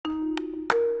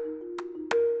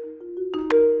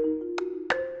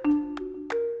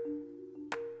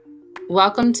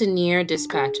Welcome to NEAR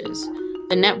Dispatches.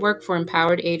 The Network for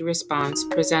Empowered Aid Response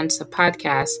presents a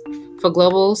podcast for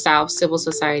Global South civil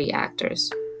society actors.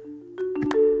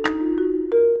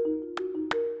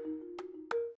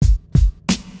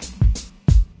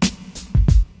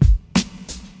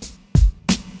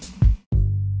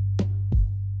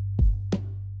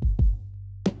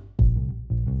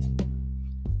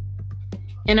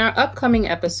 In our upcoming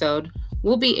episode,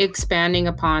 we'll be expanding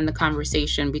upon the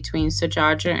conversation between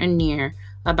Sejahtera and NEAR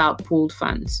about pooled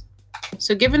funds.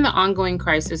 So given the ongoing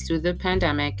crisis due to the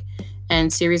pandemic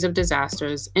and series of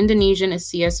disasters, Indonesian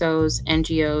CSOs,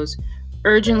 NGOs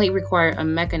urgently require a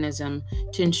mechanism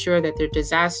to ensure that their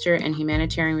disaster and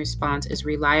humanitarian response is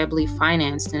reliably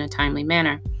financed in a timely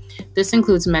manner. This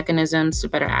includes mechanisms to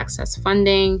better access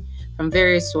funding from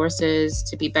various sources,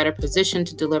 to be better positioned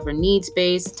to deliver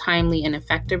needs-based, timely, and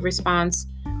effective response,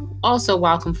 also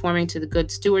while conforming to the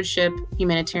good stewardship,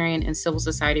 humanitarian, and civil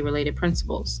society-related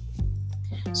principles.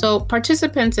 So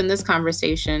participants in this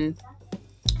conversation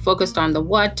focused on the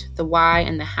what, the why,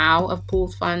 and the how of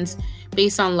pooled funds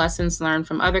based on lessons learned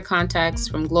from other contexts,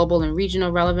 from global and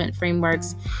regional relevant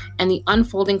frameworks, and the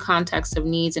unfolding context of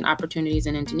needs and opportunities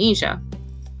in Indonesia.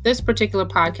 This particular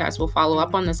podcast will follow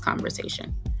up on this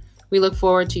conversation. We look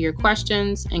forward to your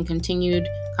questions and continued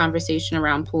conversation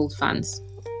around pooled funds.